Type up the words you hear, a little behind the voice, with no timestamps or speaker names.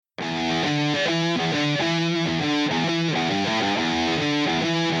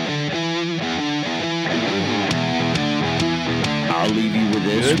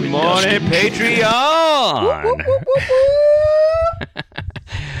Good morning, Patreon.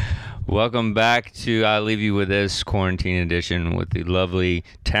 Welcome back to I'll Leave You With This quarantine edition with the lovely,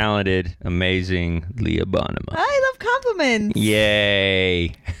 talented, amazing Leah Bonham. I love compliments.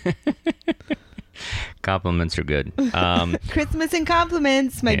 Yay. Compliments are good. Christmas and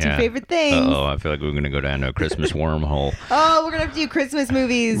compliments, my two favorite things. Oh, I feel like we're going to go down a Christmas wormhole. Oh, we're going to have to do Christmas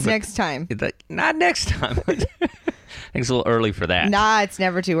movies next time. Not next time. I think it's a little early for that. Nah, it's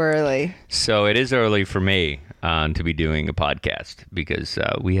never too early. So it is early for me to be doing a podcast because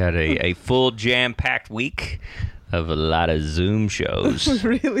we had a full jam-packed week of a lot of Zoom shows.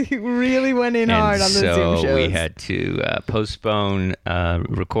 really went in hard on the Zoom shows. So we had to postpone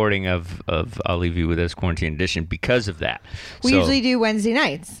recording of I'll Leave You With This quarantine edition because of that. We usually do Wednesday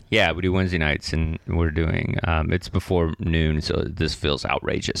nights. Yeah, we do Wednesday nights, and we're doing, it's before noon, so this feels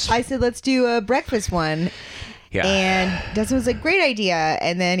outrageous. I said, let's do a breakfast one. Yeah. And Dustin was like, great idea.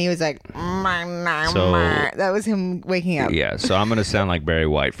 And then he was like, that was him waking up. Yeah, so I'm going to sound like Barry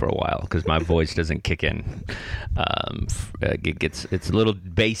White for a while because my voice doesn't kick in. It's a little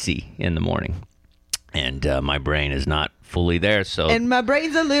bassy in the morning. And my brain is not fully there. And my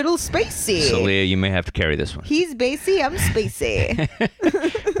brain's a little spacey. So, Leah, you may have to carry this one. He's bassy, I'm spacey.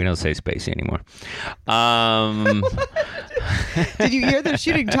 We don't say spacey anymore. Did you hear they're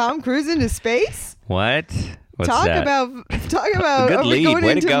shooting Tom Cruise into space? What? What's Talk that? about. Good lead.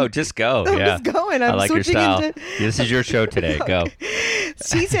 Way to go. Just go. I'm yeah. just going. I'm I like your switching style. This is your show today. Go. I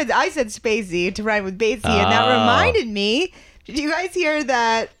said spacey to rhyme with Batesy, and that reminded me. Did you guys hear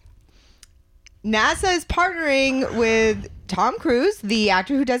that NASA is partnering with Tom Cruise, the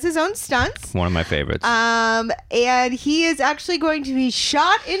actor who does his own stunts? One of my favorites. And he is actually going to be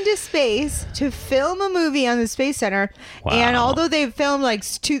shot into space to film a movie on the Space Center. Wow. And although they've filmed like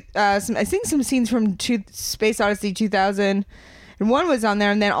some scenes from Space Odyssey 2000, and one was on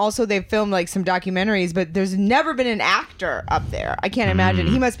there, and then also they've filmed like some documentaries, but there's never been an actor up there. I can't imagine.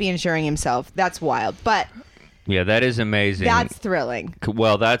 He must be insuring himself. That's wild. But yeah, that is amazing. that's thrilling.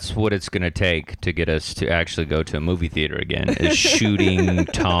 Well, that's what it's going to take to get us to actually go to a movie theater again, is shooting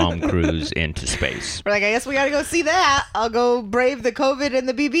Tom Cruise into space. We're like, I guess we got to go see that. I'll go brave the COVID and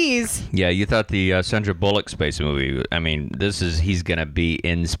the BBs. Yeah, you thought the Sandra Bullock space movie, I mean, he's going to be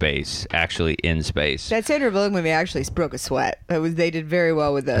in space, actually in space. That Sandra Bullock movie actually broke a sweat. They did very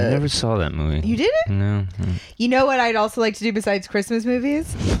well with the... I never saw that movie. You didn't? No. You know what I'd also like to do besides Christmas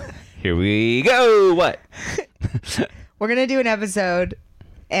movies? Here we go. What? We're going to do an episode,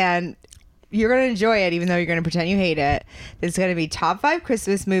 and you're going to enjoy it, even though you're going to pretend you hate it. It's going to be top 5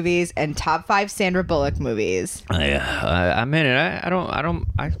 Christmas movies and top 5 Sandra Bullock movies. I'm in it. I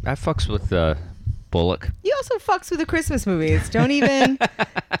fucks with Bullock. You also fucks with the Christmas movies. Don't even...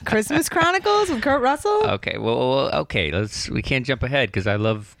 Christmas Chronicles with Kurt Russell? Okay, okay. We can't jump ahead because I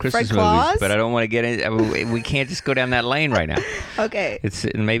love Christmas Fred Claus? movies, but I don't want to get in. We can't just go down that lane right now. Okay. It's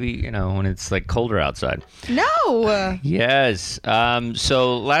maybe, when it's like colder outside. No. Yes.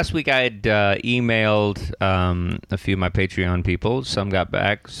 So last week I had emailed a few of my Patreon people. Some got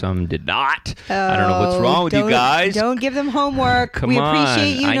back, some did not. I don't know what's wrong with you guys. Don't give them homework. Come we on.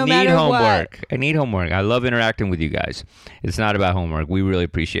 appreciate you no I need matter homework. what. I need homework. I love interacting with you guys. It's not about homework. We really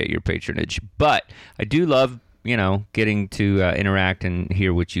appreciate your patronage. But I do love, getting to interact and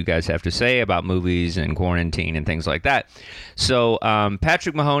hear what you guys have to say about movies and quarantine and things like that. So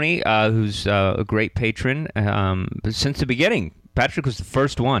Patrick Mahoney, who's a great patron since the beginning. Patrick was the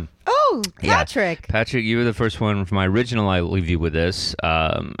first one. Oh, Patrick. Yeah. Patrick, you were the first one from my original I'll Leave You With This.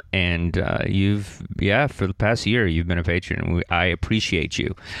 And you've, for the past year, you've been a patron. I appreciate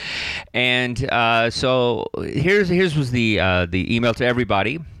you. And so here's was the email to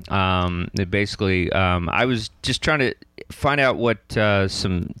everybody. Basically, I was just trying to find out what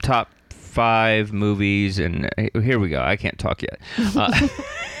some top 5 movies, and here we go. I can't talk yet.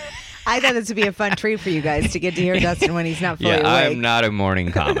 I thought this would be a fun treat for you guys to get to hear Dustin when he's not fully awake. I'm not a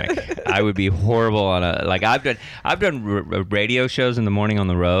morning comic. I would be horrible on I've done radio shows in the morning on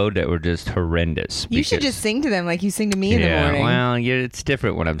the road that were just horrendous. You should just sing to them like you sing to me in the morning. Well, it's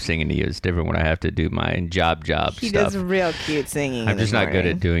different when I'm singing to you. It's different when I have to do my job He stuff. does real cute singing. I'm just not good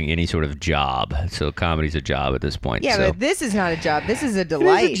at doing any sort of job. So comedy's a job at this point. Yeah, but this is not a job. This is a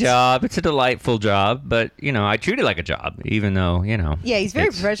delight. It's a job. It's a delightful job, but I treat it like a job, even though Yeah, he's very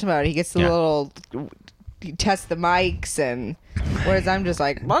professional about it. He gets the little test the mics, and whereas I'm just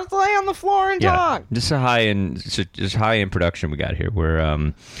like, let's lay on the floor and talk. Just high end production we got here.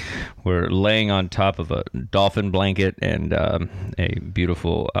 We're laying on top of a dolphin blanket and a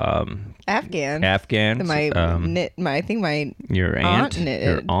beautiful Afghan. I think my your aunt aunt.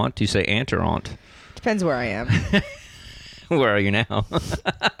 Your aunt. Do you say aunt or aunt? Depends where I am. Where are you now?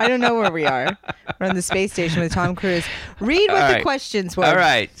 I don't know where we are. We're on the space station with Tom Cruise. Read what the questions were. All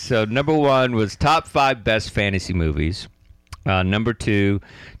right. So number 1 was top 5 best fantasy movies. Number 2,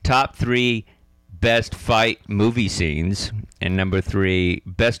 top 3 best fight movie scenes. And number 3,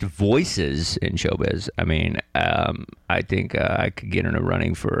 best voices in showbiz. I mean, I think I could get in a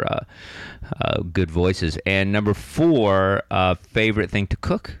running for good voices. And number 4, favorite thing to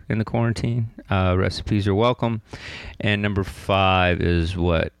cook in the quarantine. Recipes are welcome. And number 5 is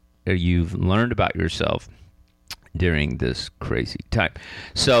what you've learned about yourself during this crazy time.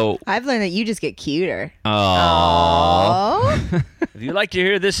 So I've learned that you just get cuter. Aww. If you'd like to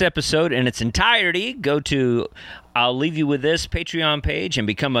hear this episode in its entirety, go to I'll Leave You With This Patreon page and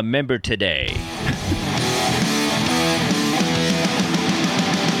become a member today.